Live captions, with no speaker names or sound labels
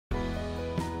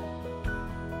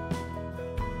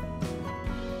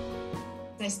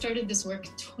I started this work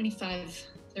 25,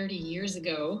 30 years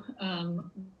ago,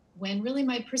 when really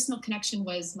my personal connection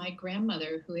was my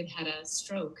grandmother, who had had a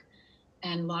stroke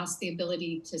and lost the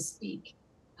ability to speak.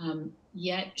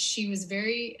 Yet she was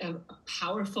a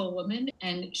powerful woman,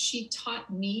 and she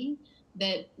taught me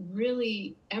that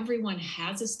really everyone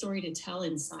has a story to tell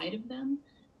inside of them,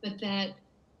 but that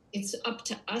it's up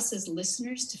to us as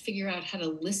listeners to figure out how to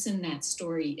listen that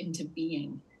story into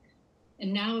being.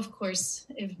 And now, of course,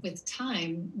 with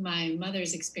time, my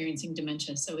mother's experiencing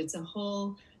dementia. So it's a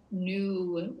whole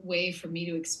new way for me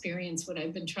to experience what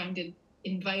I've been trying to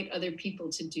invite other people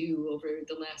to do over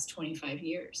the last 25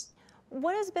 years.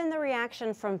 What has been the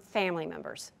reaction from family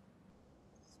members?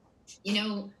 You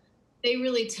know, they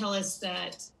really tell us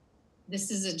that this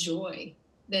is a joy,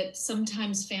 that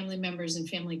sometimes family members and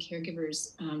family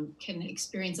caregivers can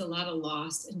experience a lot of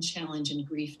loss and challenge and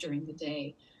grief during the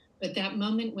day. But that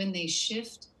moment when they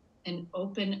shift and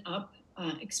open up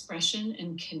expression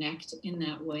and connect in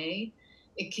that way,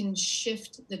 it can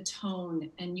shift the tone,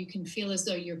 and you can feel as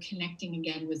though you're connecting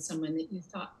again with someone that you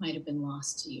thought might have been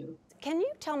lost to you. Can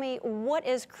you tell me, what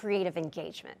is creative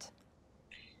engagement?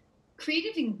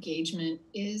 Creative engagement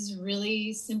is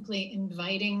really simply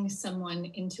inviting someone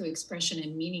into expression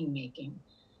and meaning making.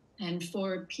 And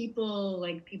for people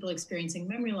experiencing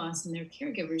memory loss and their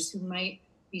caregivers who might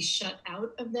be shut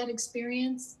out of that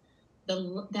experience,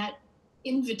 that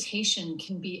invitation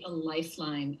can be a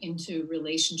lifeline into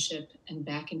relationship and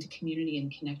back into community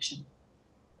and connection.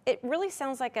 It really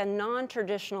sounds like a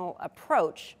non-traditional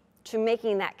approach to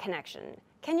making that connection.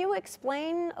 Can you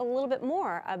explain a little bit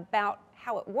more about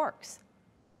how it works?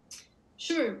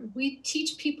 Sure. We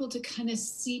teach people to kind of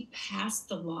see past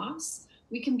the loss.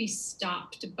 We can be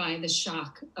stopped by the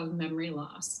shock of memory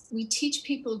loss. We teach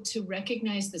people to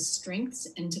recognize the strengths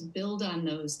and to build on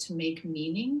those to make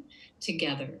meaning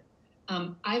together.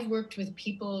 I've worked with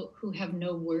people who have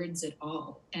no words at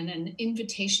all, and an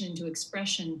invitation into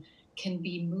expression can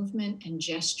be movement and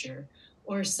gesture,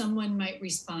 or someone might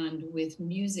respond with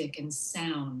music and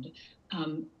sound,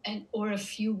 or a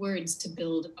few words to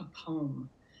build a poem.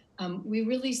 We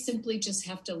really simply just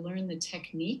have to learn the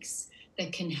techniques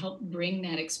that can help bring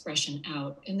that expression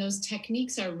out. And those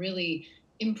techniques are really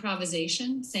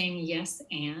improvisation, saying yes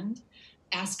and,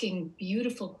 asking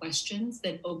beautiful questions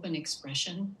that open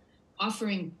expression,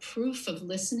 offering proof of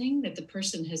listening that the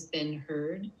person has been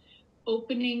heard,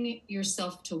 opening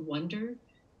yourself to wonder,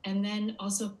 and then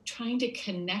also trying to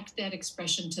connect that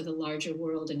expression to the larger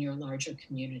world and your larger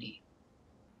community.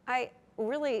 I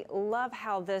really love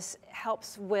how this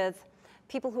helps with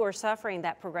people who are suffering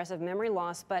that progressive memory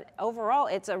loss, but overall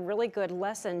it's a really good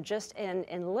lesson just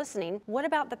in listening. What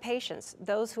about the patients,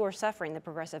 those who are suffering the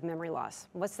progressive memory loss?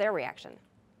 What's their reaction?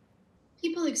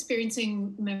 People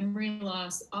experiencing memory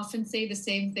loss often say the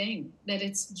same thing, that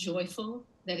it's joyful,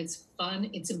 that it's fun,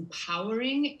 it's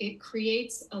empowering. It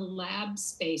creates a lab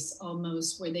space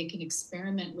almost where they can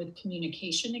experiment with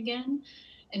communication again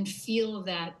and feel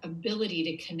that ability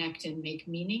to connect and make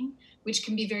meaning, which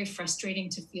can be very frustrating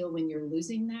to feel when you're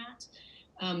losing that.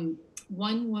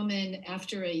 One woman,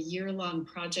 after a year-long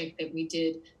project that we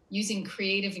did using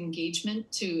creative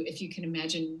engagement to, if you can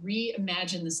imagine,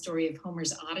 reimagine the story of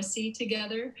Homer's Odyssey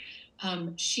together,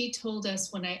 she told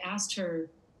us, when I asked her,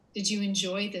 "Did you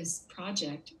enjoy this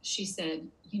project?" She said,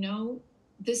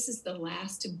 "This is the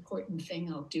last important thing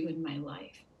I'll do in my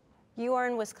life." You are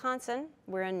in Wisconsin,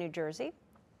 we're in New Jersey.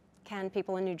 Can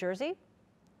people in New Jersey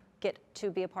get to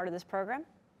be a part of this program?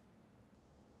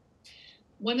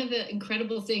 One of the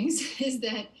incredible things is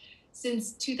that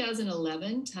since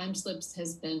 2011, Time Slips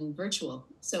has been virtual.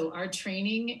 So our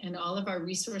training and all of our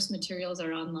resource materials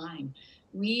are online.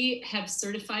 We have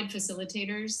certified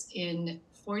facilitators in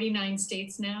 49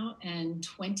 states now and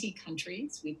 20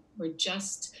 countries. We're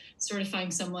just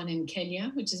certifying someone in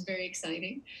Kenya, which is very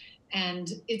exciting.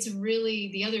 And it's really,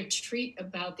 the other treat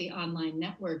about the online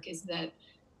network is that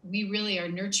we really are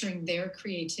nurturing their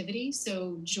creativity.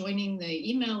 So joining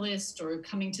the email list or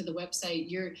coming to the website,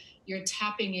 you're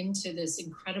tapping into this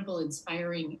incredible,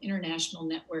 inspiring international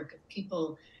network of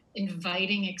people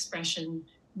inviting expression,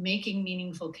 making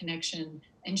meaningful connection,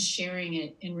 and sharing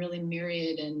it in really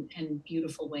myriad and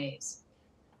beautiful ways.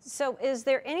 So is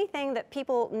there anything that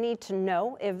people need to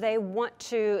know if they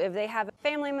have a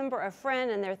family member, a friend,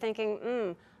 and they're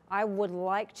thinking, I would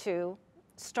like to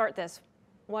start this?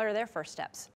 What are their first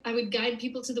steps? I would guide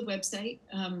people to the website,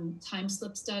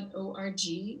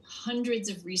 timeslips.org, hundreds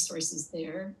of resources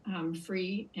there,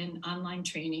 free and online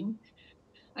training.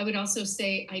 I would also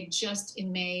say I just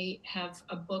in May have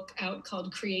a book out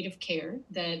called Creative Care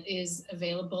that is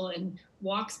available and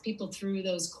walks people through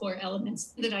those core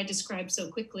elements that I described so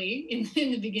quickly in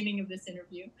the beginning of this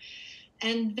interview.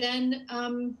 And then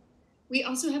we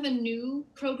also have a new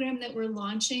program that we're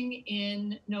launching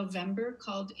in November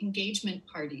called Engagement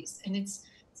Parties. And it's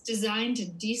designed to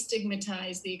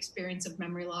destigmatize the experience of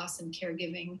memory loss and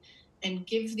caregiving and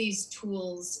give these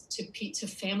tools to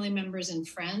family members and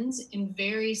friends in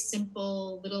very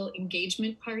simple little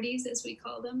engagement parties, as we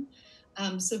call them,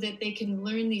 so that they can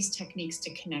learn these techniques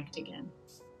to connect again.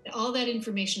 All that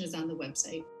information is on the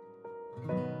website.